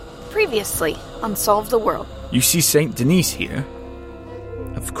Previously on Solve the World. You see St. Denis here?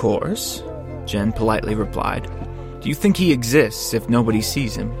 Of course, Jenn politely replied. Do you think he exists if nobody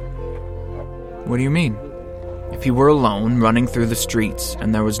sees him? What do you mean? If he were alone, running through the streets,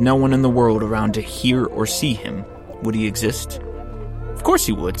 and there was no one in the world around to hear or see him, would he exist? Of course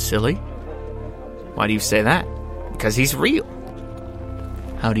he would, silly. Why do you say that? Because he's real.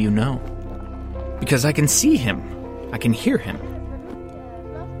 How do you know? Because I can see him. I can hear him.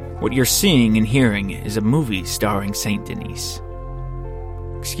 What you're seeing and hearing is a movie starring St. Denis.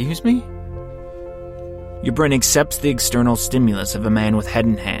 Excuse me? Your brain accepts the external stimulus of a man with head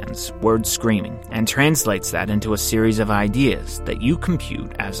and hands, words screaming, and translates that into a series of ideas that you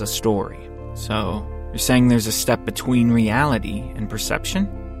compute as a story. So, you're saying there's a step between reality and perception?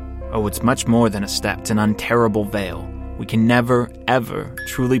 Oh, it's much more than a step. It's an unterrible veil. We can never, ever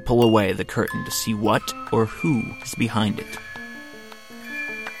truly pull away the curtain to see what or who is behind it.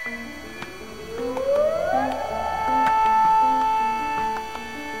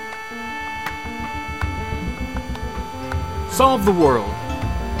 Solve the World,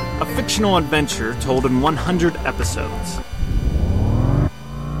 a fictional adventure told in 100 episodes.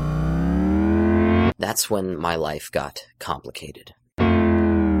 That's when my life got complicated.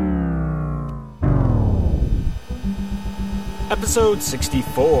 Episode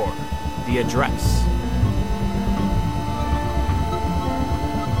 64, The Address.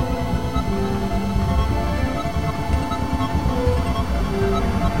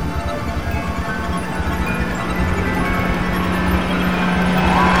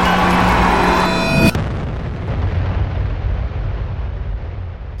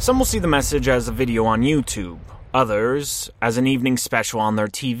 Some will see the message as a video on YouTube, others as an evening special on their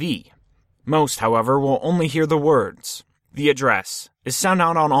TV. Most, however, will only hear the words. The Address is sound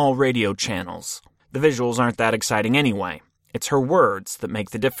out on all radio channels. The visuals aren't that exciting anyway. It's her words that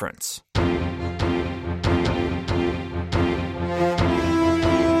make the difference.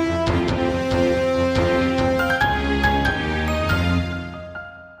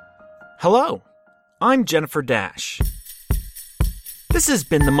 Hello, I'm Jennifer Dash. This has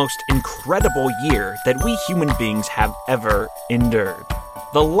been the most incredible year that we human beings have ever endured.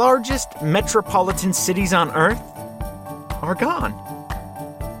 The largest metropolitan cities on Earth are gone.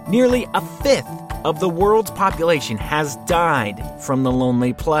 Nearly a fifth of the world's population has died from the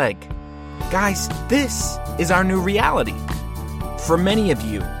lonely plague. Guys, this is our new reality. For many of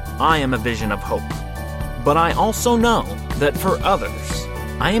you, I am a vision of hope. But I also know that for others,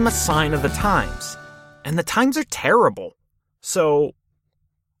 I am a sign of the times. And the times are terrible. So,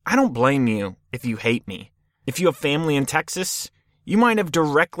 I don't blame you if you hate me. If you have family in Texas, you might have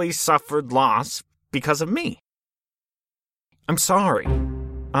directly suffered loss because of me. I'm sorry.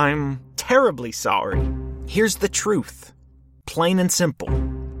 I'm terribly sorry. Here's the truth. Plain and simple.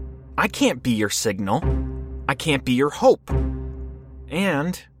 I can't be your signal. I can't be your hope.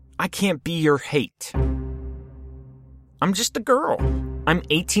 And I can't be your hate. I'm just a girl. I'm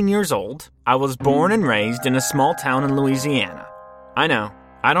 18 years old. I was born and raised in a small town in Louisiana. I know,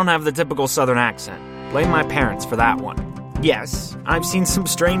 I don't have the typical Southern accent. Blame my parents for that one. Yes, I've seen some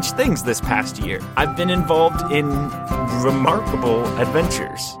strange things this past year. I've been involved in remarkable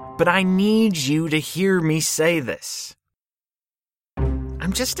adventures. But I need you to hear me say this.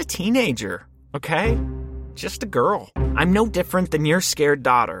 I'm just a teenager, okay? Just a girl. I'm no different than your scared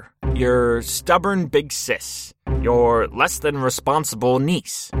daughter, your stubborn big sis, your less than responsible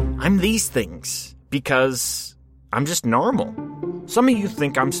niece. I'm these things because I'm just normal. Some of you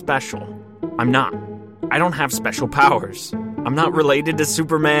think I'm special. I'm not. I don't have special powers. I'm not related to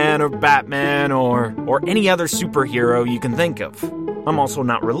Superman or Batman or any other superhero you can think of. I'm also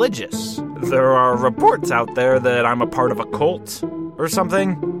not religious. There are reports out there that I'm a part of a cult or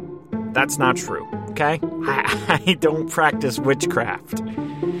something. That's not true, okay? I don't practice witchcraft.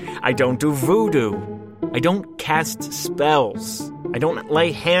 I don't do voodoo. I don't cast spells. I don't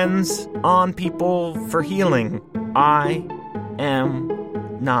lay hands on people for healing. I am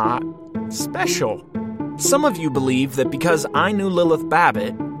not special. Some of you believe that because I knew Lilith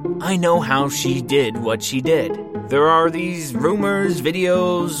Babbitt, I know how she did what she did. There are these rumors,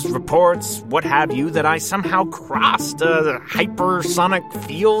 videos, reports, what have you, that I somehow crossed a hypersonic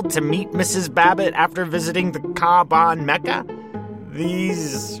field to meet Mrs. Babbitt after visiting the Kaaba in Mecca.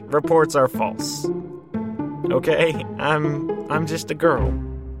 These reports are false. Okay, I'm just a girl,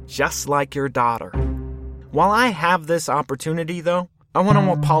 just like your daughter. While I have this opportunity, though, I want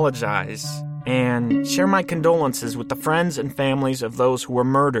to apologize and share my condolences with the friends and families of those who were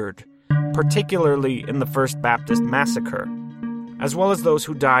murdered, particularly in the First Baptist Massacre, as well as those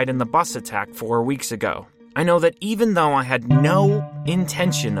who died in the bus attack 4 weeks ago. I know that even though I had no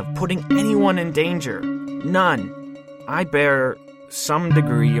intention of putting anyone in danger, none, I bear some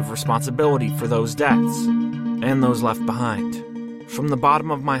degree of responsibility for those deaths and those left behind. From the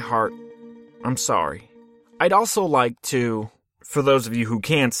bottom of my heart, I'm sorry. I'd also like to, for those of you who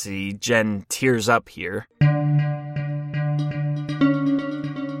can't see, Jenn tears up here.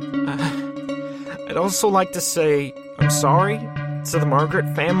 I'd also like to say I'm sorry to the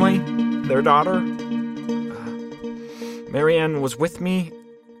Margaret family, their daughter. Marianne was with me.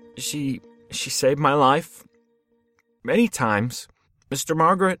 She saved my life many times. Mr.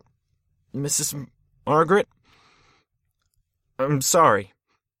 Margaret, Mrs. Margaret, I'm sorry.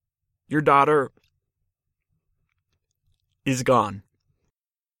 Your daughter is gone.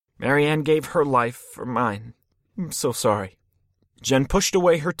 Marianne gave her life for mine. I'm so sorry. Jenn pushed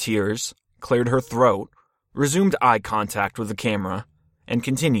away her tears, cleared her throat, resumed eye contact with the camera, and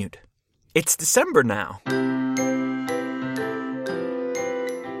continued. It's December now.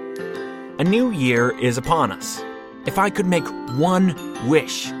 A new year is upon us. If I could make one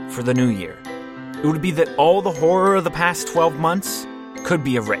wish for the new year, it would be that all the horror of the past 12 months could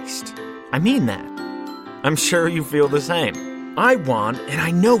be erased. I mean that. I'm sure you feel the same. I want, and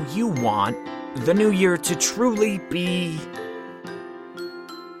I know you want, the new year to truly be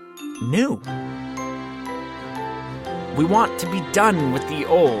new. We want to be done with the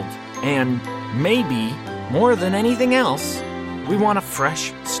old, and maybe, more than anything else, we want a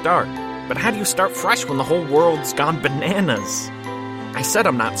fresh start. But how do you start fresh when the whole world's gone bananas? I said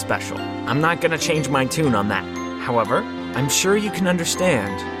I'm not special. I'm not gonna change my tune on that. However, I'm sure you can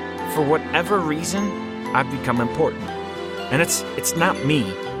understand, for whatever reason, I've become important. And it's not me.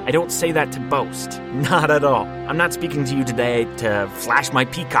 I don't say that to boast. Not at all. I'm not speaking to you today to flash my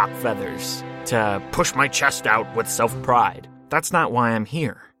peacock feathers, to push my chest out with self-pride. That's not why I'm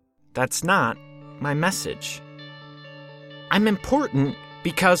here. That's not my message. I'm important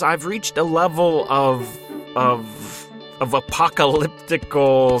because I've reached a level of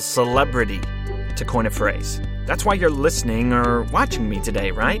apocalyptical celebrity, to coin a phrase. That's why you're listening or watching me today,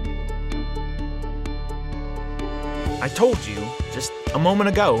 right? I told you just a moment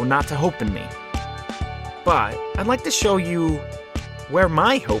ago not to hope in me. But I'd like to show you where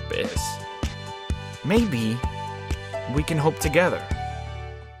my hope is. Maybe we can hope together.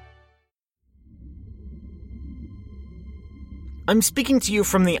 I'm speaking to you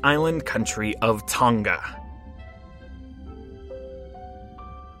from the island country of Tonga.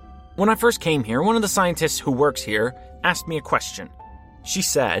 When I first came here, one of the scientists who works here asked me a question. She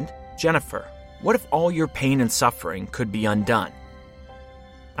said, "Jennifer, what if all your pain and suffering could be undone?"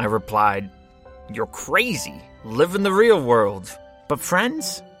 I replied, "You're crazy. Live in the real world." But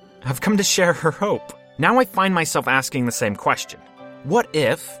friends, I've come to share her hope. Now I find myself asking the same question. What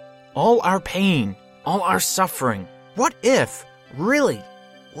if all our pain, all our suffering, what if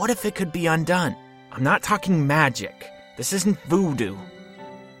it could be undone? I'm not talking magic. This isn't voodoo.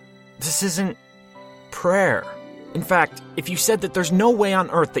 This isn't prayer. In fact, if you said that there's no way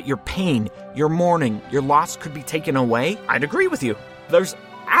on earth that your pain, your mourning, your loss could be taken away, I'd agree with you. There's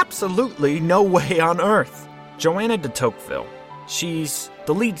absolutely no way on earth. Joanna de Tocqueville, she's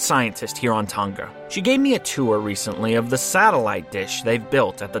the lead scientist here on Tonga. She gave me a tour recently of the satellite dish they've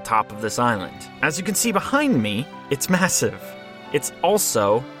built at the top of this island. As you can see behind me, it's massive. It's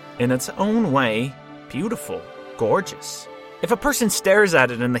also, in its own way, beautiful, gorgeous. If a person stares at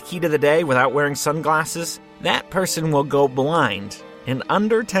it in the heat of the day without wearing sunglasses, that person will go blind in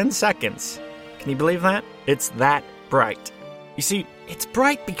under 10 seconds. Can you believe that? It's that bright. You see, it's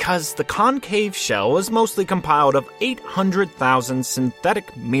bright because the concave shell is mostly compiled of 800,000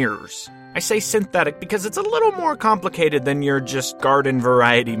 synthetic mirrors. I say synthetic because it's a little more complicated than your just garden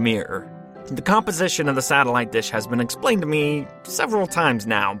variety mirror. The composition of the satellite dish has been explained to me several times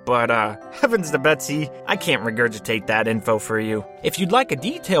now, but heavens to Betsy, I can't regurgitate that info for you. If you'd like a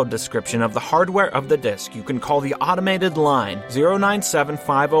detailed description of the hardware of the disc, you can call the automated line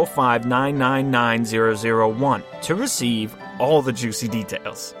 097-505-999-001 to receive all the juicy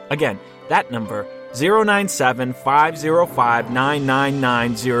details. Again, that number,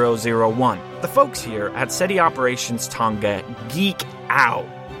 097-505-999-001. The folks here at SETI Operations Tonga geek out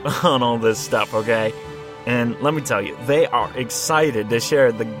on all this stuff, okay? And let me tell you, they are excited to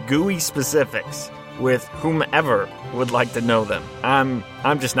share the gooey specifics with whomever would like to know them. I'm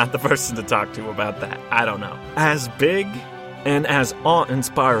just not the person to talk to about that. I don't know. As big and as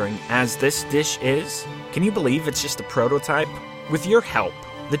awe-inspiring as this dish is, can you believe it's just a prototype? With your help,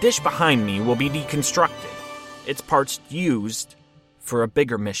 the dish behind me will be deconstructed, its parts used for a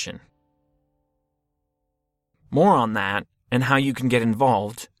bigger mission. More on that and how you can get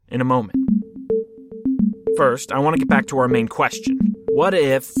involved in a moment. First, I want to get back to our main question. What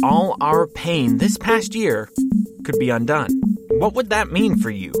if all our pain this past year could be undone? What would that mean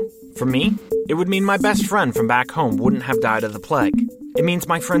for you? For me, it would mean my best friend from back home wouldn't have died of the plague. It means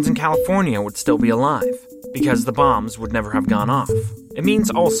my friends in California would still be alive, because the bombs would never have gone off. It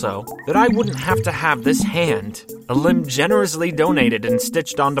means also that I wouldn't have to have this hand, a limb generously donated and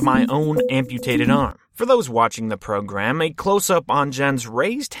stitched onto my own amputated arm. For those watching the program, a close-up on Jenn's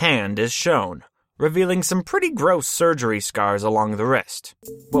raised hand is shown, revealing some pretty gross surgery scars along the wrist.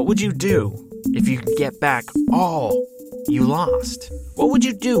 What would you do if you could get back all you lost? What would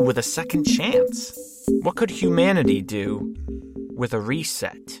you do with a second chance? What could humanity do with a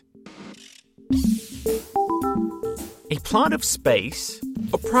reset? A plot of space,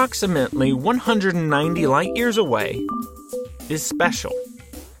 approximately 190 light years away, is special.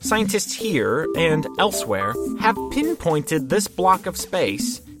 Scientists here and elsewhere have pinpointed this block of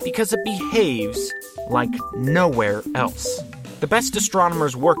space because it behaves like nowhere else. The best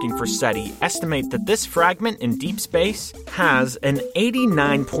astronomers working for SETI estimate that this fragment in deep space has an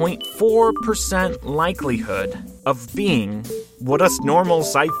 89.4% likelihood of being what us normal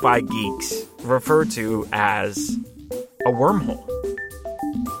sci-fi geeks refer to as a wormhole.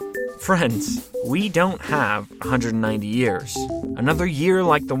 Friends, we don't have 190 years. Another year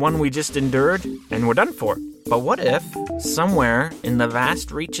like the one we just endured, and we're done for. But what if, somewhere in the vast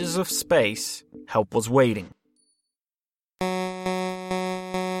reaches of space, help was waiting?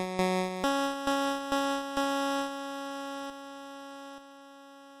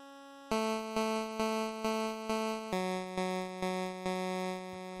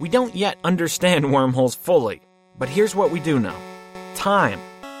 We don't yet understand wormholes fully, but here's what we do know. Time,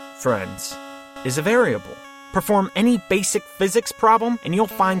 friends, is a variable. Perform any basic physics problem and you'll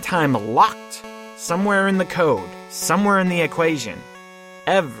find time locked somewhere in the code, somewhere in the equation.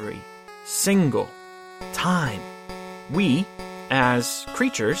 Every single time. We, as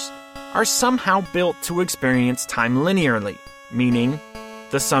creatures, are somehow built to experience time linearly, meaning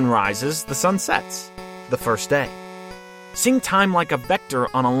the sun rises, the sun sets, the first day. Seeing time like a vector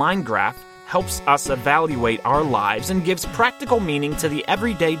on a line graph helps us evaluate our lives and gives practical meaning to the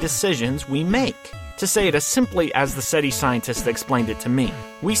everyday decisions we make. To say it as simply as the SETI scientist explained it to me,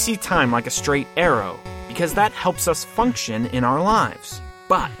 we see time like a straight arrow because that helps us function in our lives.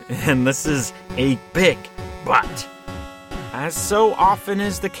 But, and this is a big but, as so often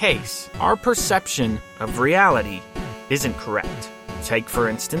is the case, our perception of reality isn't correct. Take, for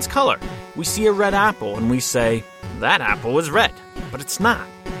instance, color. We see a red apple and we say, that apple is red, but it's not,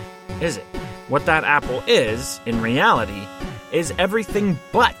 is it? What that apple is, in reality, is everything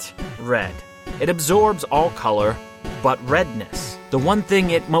but red. It absorbs all color but redness. The one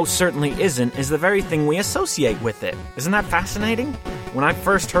thing it most certainly isn't is the very thing we associate with it. Isn't that fascinating? When I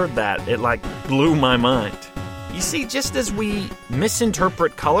first heard that, it blew my mind. You see, just as we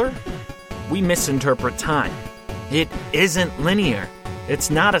misinterpret color, we misinterpret time. It isn't linear. It's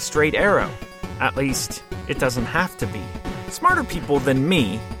not a straight arrow. At least, it doesn't have to be. Smarter people than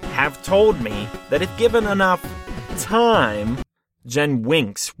me have told me that if given enough time, Jenn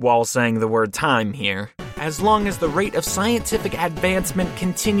winks while saying the word time here, as long as the rate of scientific advancement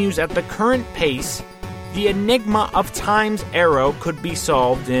continues at the current pace, the enigma of time's arrow could be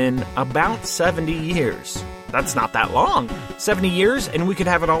solved in about 70 years. That's not that long. 70 years and we could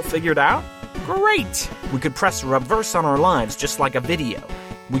have it all figured out? Great! We could press reverse on our lives just like a video.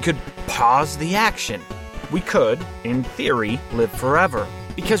 We could pause the action. We could, in theory, live forever.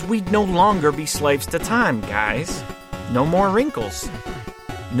 Because we'd no longer be slaves to time, guys. No more wrinkles.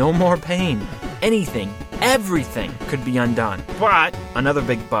 No more pain. Anything, everything could be undone. But, another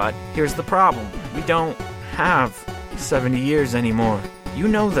big but, here's the problem. We don't have 70 years anymore. You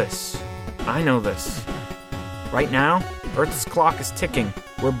know this. I know this. Right now, Earth's clock is ticking.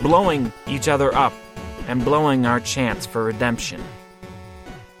 We're blowing each other up and blowing our chance for redemption.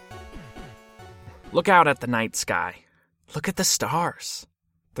 Look out at the night sky. Look at the stars.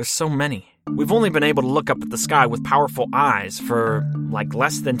 There's so many. We've only been able to look up at the sky with powerful eyes for,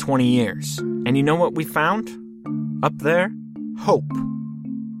 less than 20 years. And you know what we found? Up there? Hope.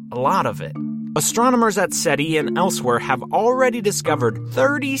 A lot of it. Astronomers at SETI and elsewhere have already discovered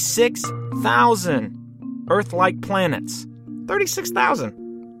 36,000 Earth-like planets.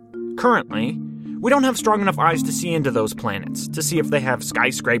 36,000. Currently, we don't have strong enough eyes to see into those planets, to see if they have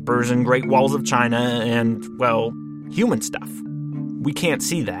skyscrapers and Great Walls of China and, human stuff. We can't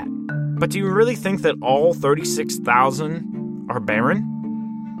see that. But do you really think that all 36,000 are barren?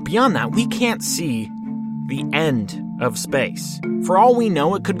 Beyond that, we can't see the end of space. For all we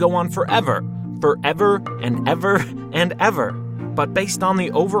know, it could go on forever. Forever and ever and ever. But based on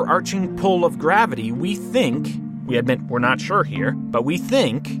the overarching pull of gravity, we admit we're not sure here, but we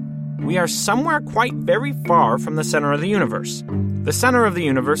think we are somewhere quite very far from the center of the universe. The center of the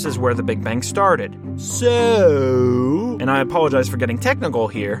universe is where the Big Bang started. So, and I apologize for getting technical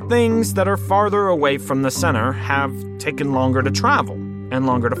here, things that are farther away from the center have taken longer to travel and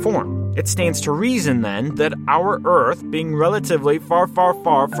longer to form. It stands to reason, then, that our Earth, being relatively far, far,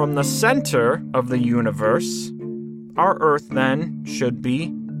 far from the center of the universe, our Earth, then, should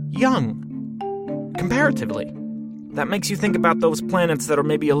be young, comparatively. That makes you think about those planets that are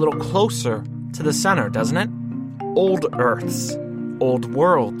maybe a little closer to the center, doesn't it? Old Earths, old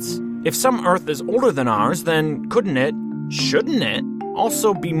worlds. If some Earth is older than ours, then shouldn't it,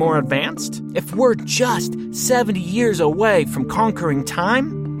 also be more advanced? If we're just 70 years away from conquering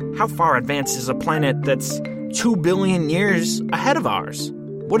time, how far advanced is a planet that's 2 billion years ahead of ours?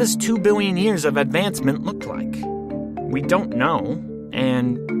 What does 2 billion years of advancement look like? We don't know,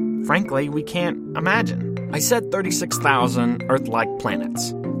 and frankly, we can't imagine. I said 36,000 Earth-like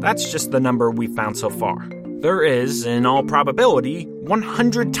planets. That's just the number we've found so far. There is, in all probability,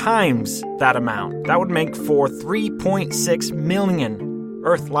 100 times that amount. That would make for 3.6 million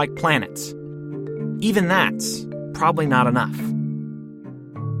Earth-like planets. Even that's probably not enough.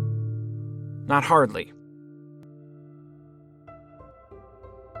 Not hardly.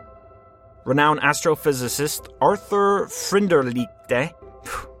 Renowned astrophysicist Arthur Frinderlichte,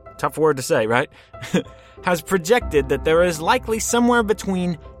 tough word to say, right? Has projected that there is likely somewhere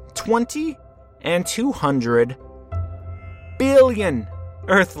between 20 and 200 billion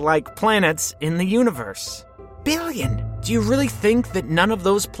Earth-like planets in the universe. Billion! Do you really think that none of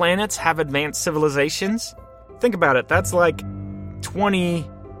those planets have advanced civilizations? Think about it, that's like 20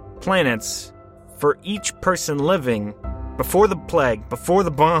 planets for each person living before the plague, before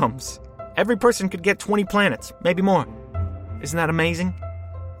the bombs. Every person could get 20 planets, maybe more. Isn't that amazing?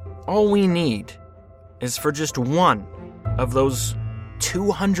 All we need is for just one of those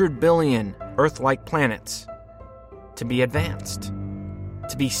 200 billion Earth-like planets to be advanced,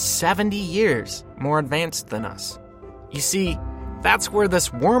 to be 70 years more advanced than us. You see, that's where this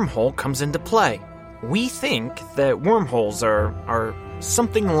wormhole comes into play. We think that wormholes are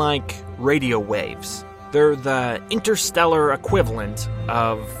something like radio waves. They're the interstellar equivalent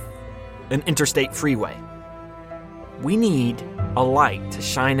of an interstate freeway. We need a light to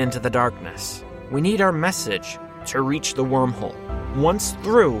shine into the darkness. We need our message to reach the wormhole. Once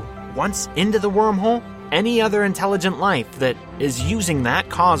into the wormhole, any other intelligent life that is using that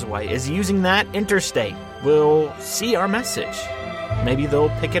causeway, is using that interstate, will see our message. Maybe they'll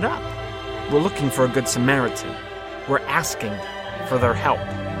pick it up. We're looking for a good Samaritan. We're asking for their help.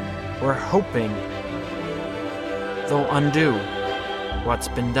 We're hoping they'll undo what's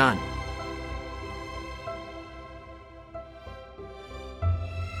been done.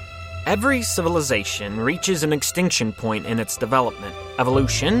 Every civilization reaches an extinction point in its development.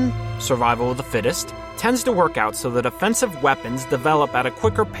 Evolution, survival of the fittest, tends to work out so that offensive weapons develop at a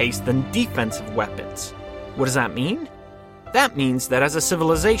quicker pace than defensive weapons. What does that mean? That means that as a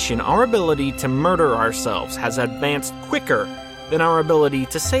civilization, our ability to murder ourselves has advanced quicker than our ability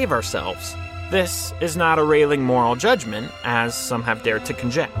to save ourselves. This is not a railing moral judgment, as some have dared to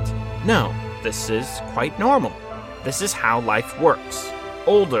conject. No, this is quite normal. This is how life works.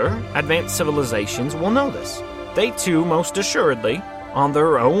 Older, advanced civilizations will know this. They too, most assuredly, on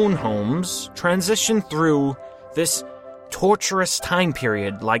their own homes, transition through this torturous time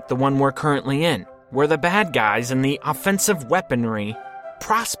period like the one we're currently in, where the bad guys and the offensive weaponry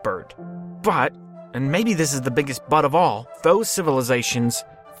prospered. But, and maybe this is the biggest but of all, those civilizations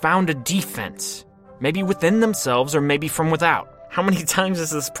found a defense, maybe within themselves or maybe from without. How many times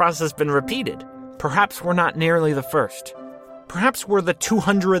has this process been repeated? Perhaps we're not nearly the first. Perhaps we're the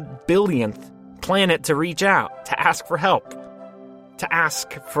 200 billionth planet to reach out, to ask for help, to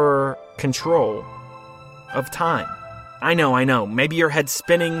ask for control of time. I know, maybe your head's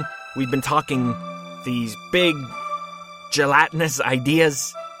spinning. We've been talking these big, gelatinous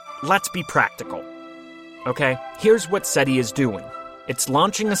ideas. Let's be practical, okay? Here's what SETI is doing. It's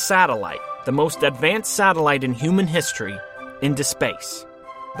launching a satellite, the most advanced satellite in human history, into space.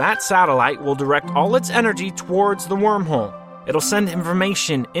 That satellite will direct all its energy towards the wormhole. It'll send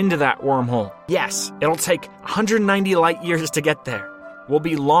information into that wormhole. Yes, it'll take 190 light years to get there. We'll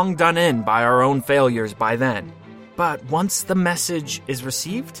be long done in by our own failures by then. But once the message is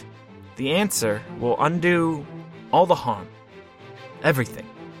received, the answer will undo all the harm. Everything.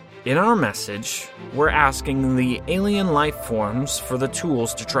 In our message, we're asking the alien life forms for the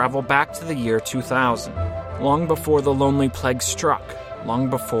tools to travel back to the year 2000, long before the lonely plague struck, long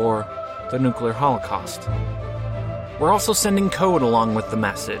before the nuclear holocaust. We're also sending code along with the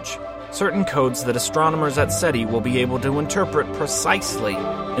message. Certain codes that astronomers at SETI will be able to interpret precisely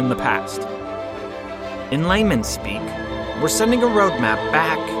in the past. In layman's speak, we're sending a roadmap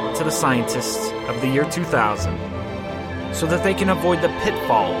back to the scientists of the year 2000 so that they can avoid the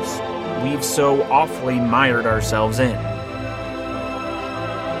pitfalls we've so awfully mired ourselves in.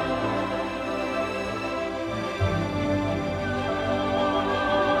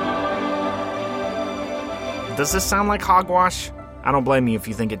 Does this sound like hogwash? I don't blame you if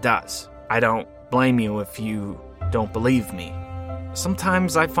you think it does. I don't blame you if you don't believe me.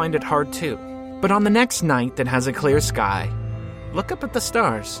 Sometimes I find it hard too. But on the next night that has a clear sky, look up at the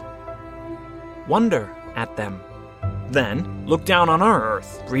stars. Wonder at them. Then, look down on our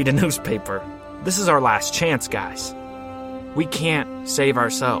Earth, read a newspaper. This is our last chance, guys. We can't save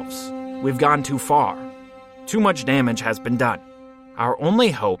ourselves. We've gone too far. Too much damage has been done. Our only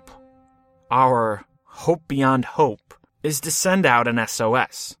hope, our hope beyond hope, is to send out an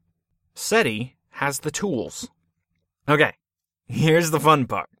SOS. SETI has the tools. Okay, here's the fun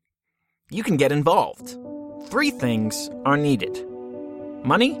part. You can get involved. 3 things are needed: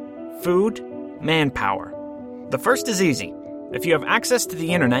 money, food, manpower. The first is easy. If you have access to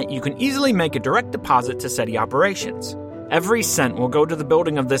the internet, you can easily make a direct deposit to SETI operations. Every cent will go to the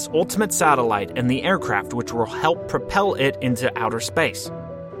building of this ultimate satellite and the aircraft which will help propel it into outer space.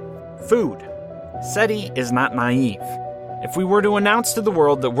 Food. SETI is not naive. If we were to announce to the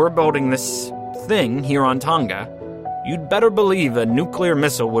world that we're building this thing here on Tonga, you'd better believe a nuclear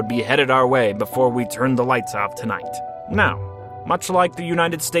missile would be headed our way before we turned the lights off tonight. Now, much like the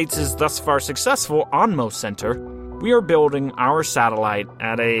United States' thus far successful ONMO Center, we are building our satellite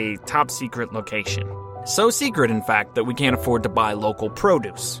at a top-secret location. So secret, in fact, that we can't afford to buy local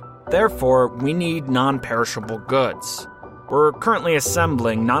produce. Therefore, we need non-perishable goods. We're currently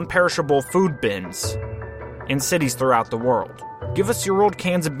assembling non-perishable food bins in cities throughout the world. Give us your old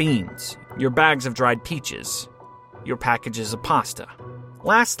cans of beans, your bags of dried peaches, your packages of pasta.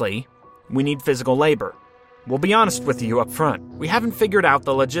 Lastly, we need physical labor. We'll be honest with you up front. We haven't figured out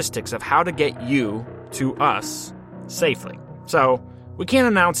the logistics of how to get you to us safely. So, we can't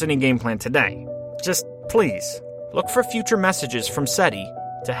announce any game plan today. Just please, look for future messages from SETI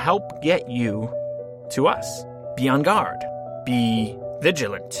to help get you to us. Be on guard. Be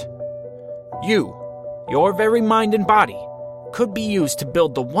vigilant. Your very mind and body, could be used to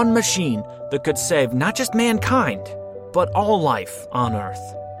build the one machine that could save not just mankind, but all life on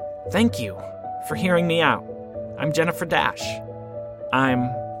Earth. Thank you for hearing me out. I'm Jennifer Dash. I'm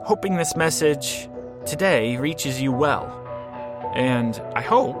hoping this message today reaches you well. And I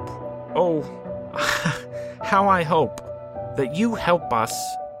hope, how I hope, that you help us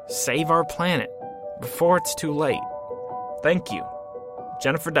save our planet before it's too late. Thank you.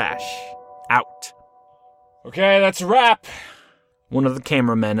 Jennifer Dash, out. Okay, that's a wrap, one of the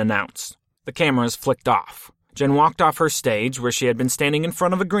cameramen announced. The cameras flicked off. Jenn walked off her stage where she had been standing in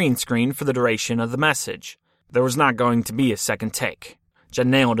front of a green screen for the duration of the message. There was not going to be a second take.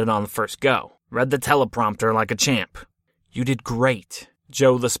 Jenn nailed it on the first go. Read the teleprompter like a champ. You did great.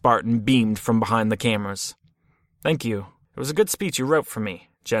 Joe the Spartan beamed from behind the cameras. Thank you. It was a good speech you wrote for me,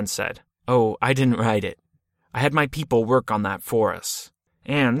 Jenn said. Oh, I didn't write it. I had my people work on that for us.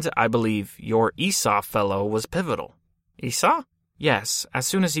 And I believe your Esau fellow was pivotal. Esau? Yes, as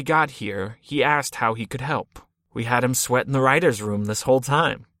soon as he got here, he asked how he could help. We had him sweat in the writer's room this whole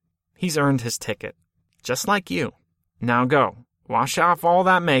time. He's earned his ticket. Just like you. Now go. Wash off all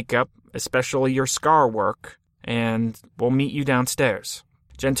that makeup, especially your scar work, and we'll meet you downstairs.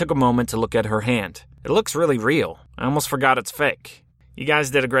 Jenn took a moment to look at her hand. It looks really real. I almost forgot it's fake. You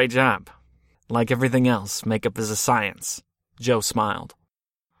guys did a great job. Like everything else, makeup is a science. Joe smiled.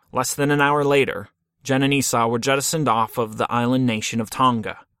 Less than an hour later, Jenn and Esau were jettisoned off of the island nation of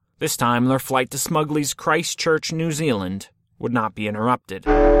Tonga. This time, their flight to Smuggley's Christchurch, New Zealand, would not be interrupted.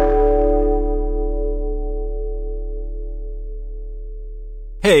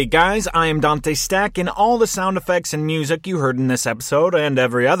 Hey guys, I am Dante Stack, and all the sound effects and music you heard in this episode and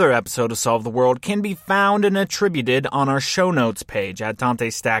every other episode of Solve the World can be found and attributed on our show notes page at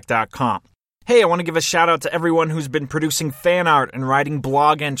dantestack.com. Hey, I want to give a shout out to everyone who's been producing fan art and writing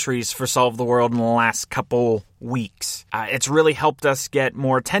blog entries for Solve the World in the last couple weeks. It's really helped us get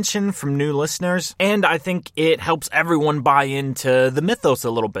more attention from new listeners, and I think it helps everyone buy into the mythos a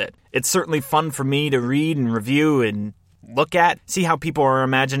little bit. It's certainly fun for me to read and review and look at, see how people are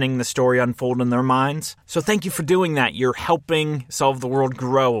imagining the story unfold in their minds. So thank you for doing that. You're helping Solve the World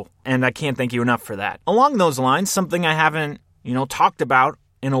grow, and I can't thank you enough for that. Along those lines, something I haven't, talked about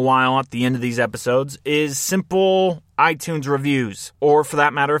in a while at the end of these episodes is simple iTunes reviews. Or for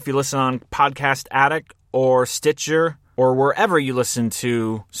that matter, if you listen on Podcast Addict or Stitcher or wherever you listen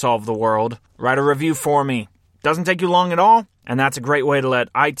to Solve the World, write a review for me. Doesn't take you long at all, and that's a great way to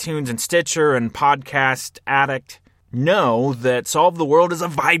let iTunes and Stitcher and Podcast Addict know that Solve the World is a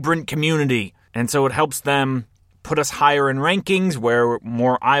vibrant community. And so it helps them put us higher in rankings where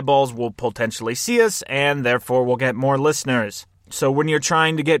more eyeballs will potentially see us, and therefore we'll get more listeners. So when you're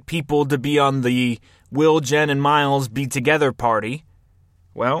trying to get people to be on the Will, Jen, and Miles Be Together party,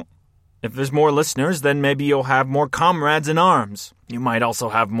 well, if there's more listeners, then maybe you'll have more comrades in arms. You might also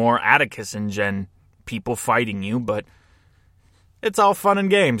have more Atticus and Jen people fighting you, but it's all fun and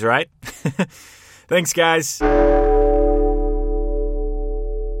games, right? Thanks, guys.